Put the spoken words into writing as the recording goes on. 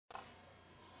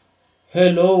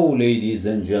Hello, ladies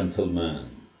and gentlemen.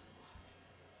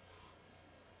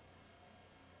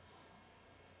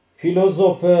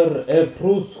 Philosopher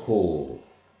Efruzhu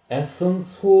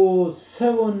Li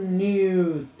 7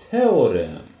 new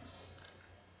theorems.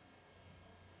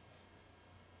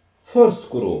 First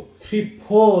group,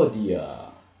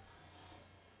 tripodia.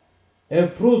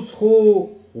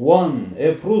 Efruzhu 1.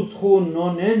 Efruzhu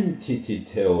non-entity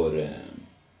theorem.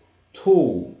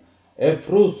 2.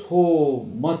 Efruzhu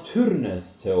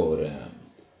maturness theorem.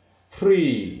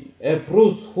 3.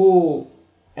 Efruzhu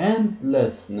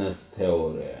endlessness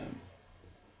theorem.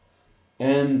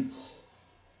 And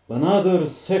another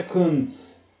second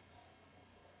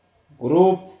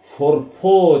group for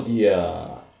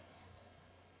podia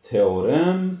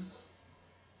theorems.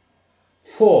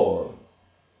 4.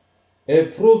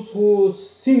 Efruzhu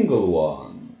single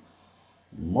one,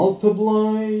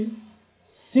 multiply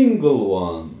single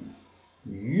one,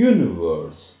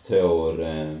 universe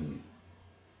theorem.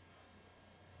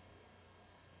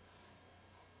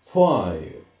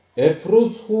 5.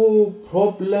 Efruzhu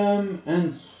problem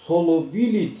and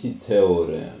solubility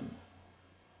theorem.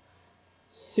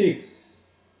 6.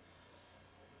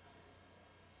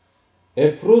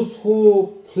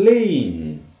 Efruzhu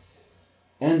planes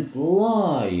and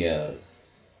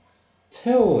layers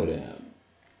theorem.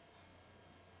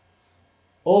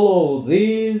 All of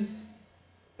these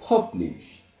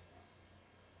published.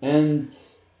 And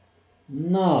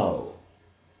now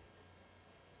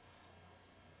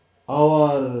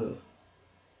I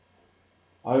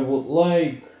would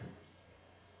like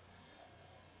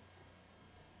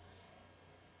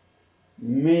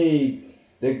make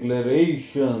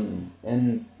declaration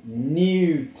and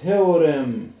new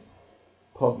theorem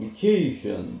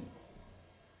publication.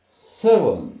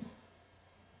 7.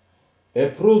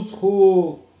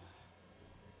 Efruzhu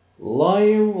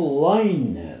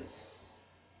liveliness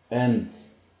and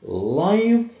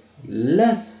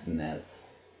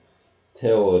lifelessness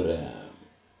theorem.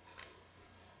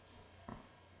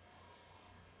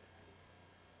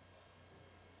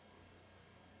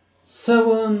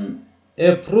 7.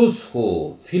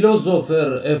 Efruzhu,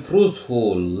 philosopher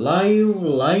Efruzhu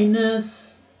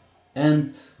liveliness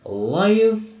and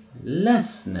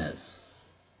lifelessness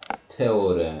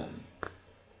theorem.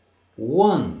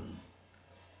 1.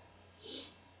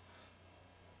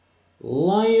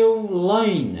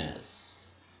 Liveliness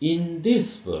in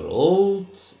this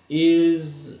world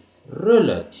is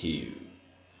relative.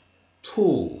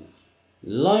 2.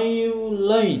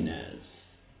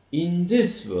 Liveliness in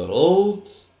this world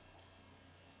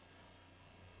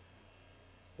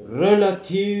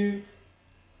relative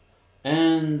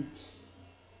and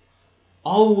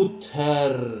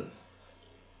outer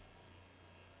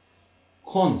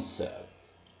concept.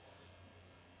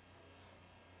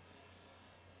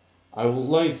 I would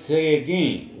like to say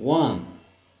again. 1.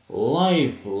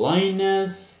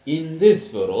 Liveliness in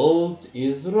this world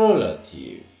is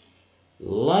relative.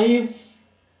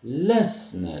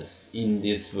 Lifelessness in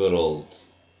this world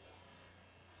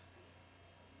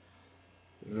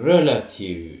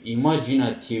relative,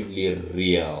 imaginatively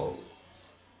real.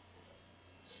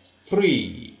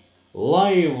 3.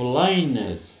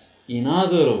 Liveliness in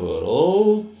other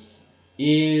world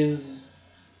is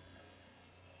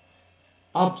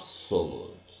absolute.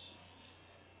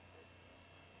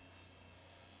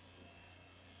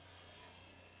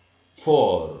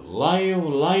 4.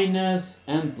 Liveliness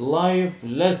and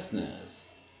lifelessness.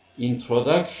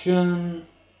 Introduction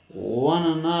one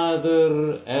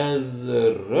another as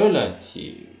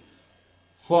relative.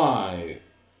 5.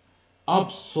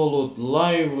 Absolute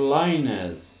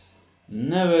liveliness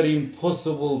never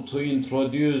impossible to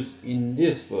introduce in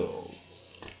this world.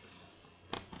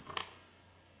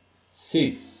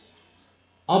 6.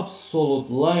 Absolute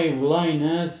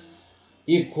liveliness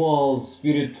equals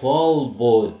spiritual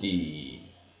body.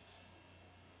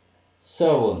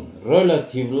 7.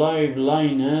 Relative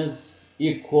liveliness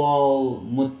equal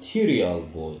material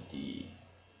body.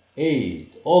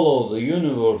 8. All of the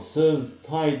universes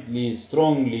tightly,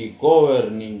 strongly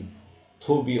governing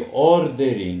to be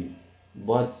ordering,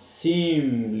 but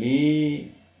seem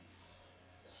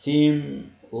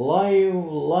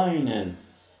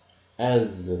liveliness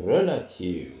as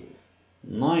relative.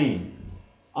 9.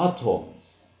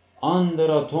 Atoms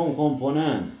under atom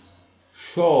components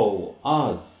show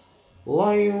us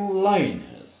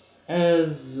liveliness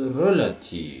as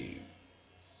relative.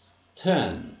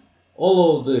 10.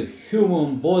 All of the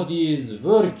human bodies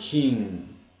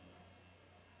working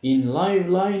in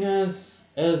liveliness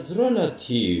as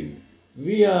relative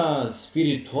via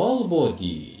spiritual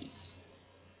bodies.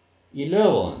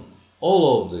 11.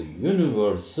 All of the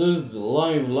universe's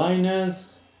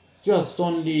liveliness just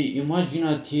only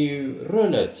imaginative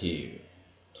relative.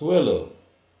 12.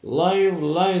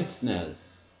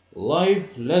 Lifelessness,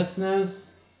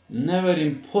 lifelessness, never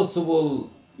impossible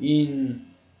in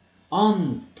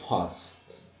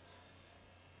unpast,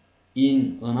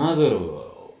 in another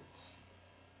world,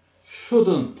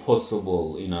 shouldn't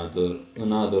possible in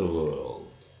another world.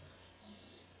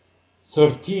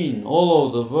 13. All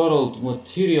of the world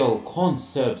material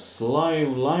concepts,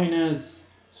 liveliness,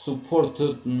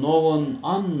 supported known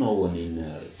unknown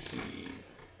energy.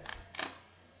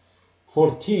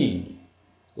 14.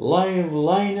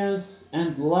 Liveliness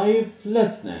and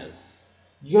lifelessness,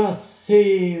 just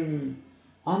same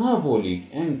anabolic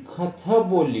and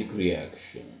catabolic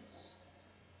reactions.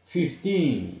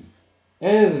 15.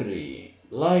 Every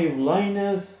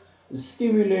liveliness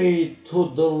stimulate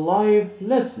to the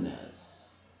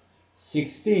lifelessness.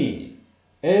 16.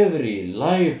 Every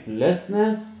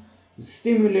lifelessness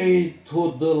stimulate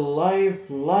to the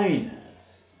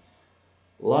liveliness.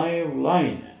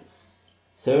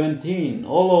 17.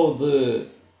 All of the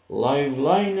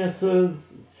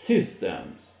livelinesses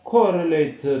systems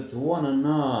correlated to one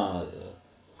another.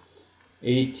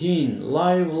 18.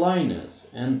 Liveliness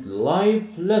and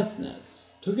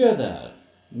lifelessness together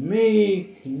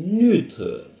make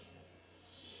neuter.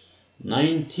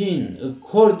 19.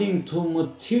 According to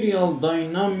material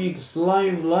dynamics,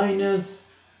 liveliness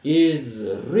is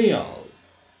real.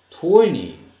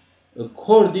 20.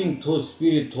 According to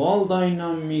spiritual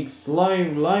dynamics,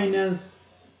 liveliness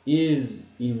is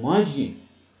imagined.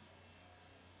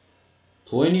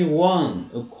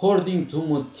 21. According to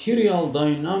material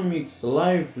dynamics,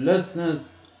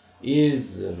 lifelessness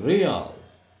is real.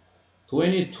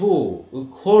 22.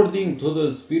 According to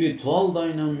the spiritual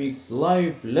dynamics,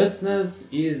 lifelessness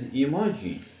is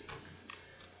imagined.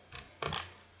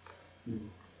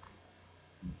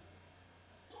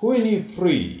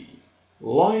 23.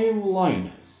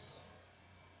 Liveliness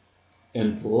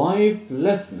and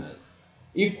lifelessness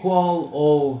equal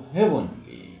or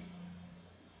heavenly.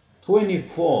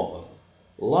 24.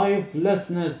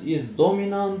 Lifelessness is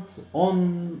dominant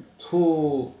on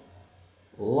to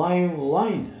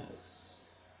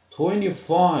liveliness.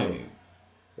 25.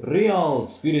 Real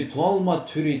spiritual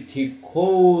maturity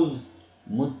caused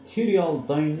material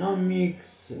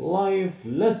dynamics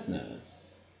lifelessness.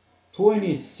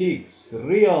 26.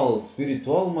 Real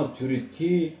spiritual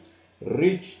maturity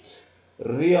reached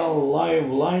real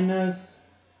liveliness.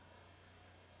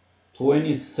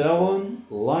 27.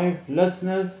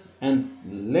 Lifelessness and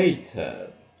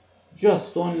later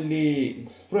just only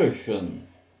expression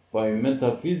by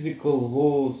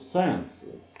metaphysical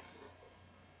sciences.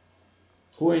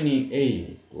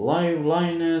 28.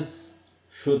 Liveliness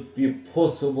should be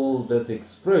possible that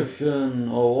expression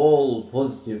of all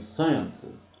positive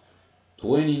sciences.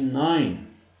 29.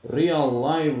 Real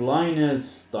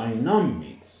liveliness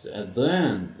dynamics at the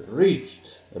end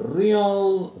reached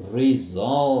real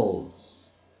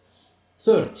results.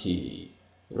 30.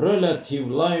 Relative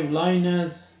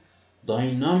liveliness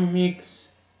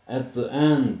dynamics at the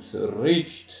end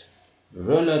reached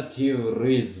relative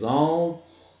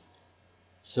results.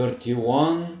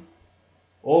 31.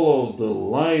 All of the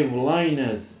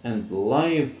liveliness and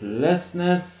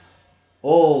lifelessness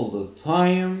all the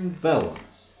time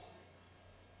balanced.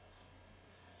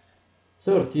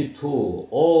 32.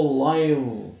 All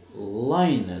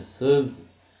livelinesses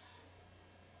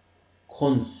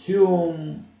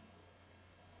consumed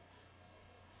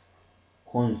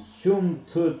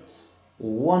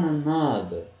one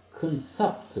another,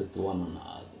 consumpted one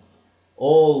another.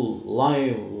 All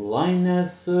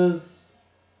livelinesses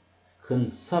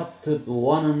consumpted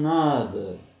one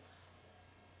another.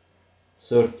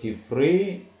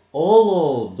 33.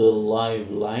 All of the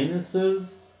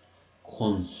livelinesses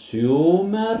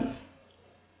consumer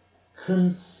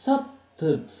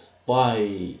consumpted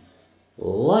by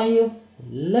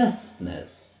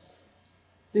lifelessness.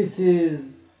 This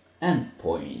is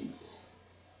endpoint.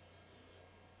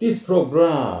 This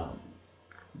program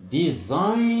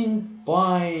designed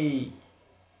by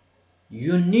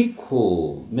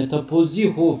UNİQUEHU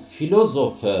METAPOSİHU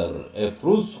philosopher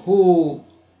Efruzhu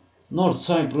North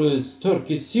Cyprus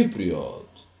Turkey Cypriot,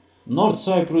 North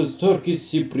Cyprus Turkey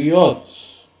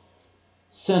Cypriots,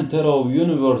 Center of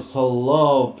Universal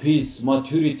Love, Peace,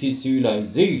 Maturity,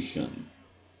 Civilization.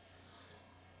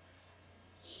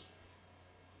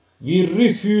 We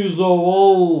refuse of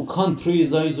all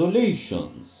countries'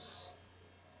 isolations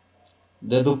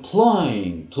that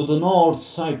applying to the North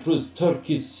Cyprus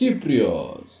Turkey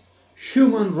Cypriots,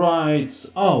 human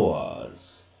rights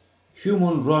ours,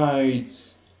 human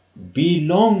rights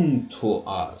belong to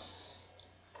us.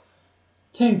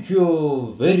 Thank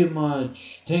you very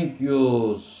much. Thank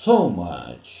you so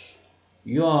much.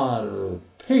 You are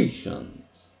patient.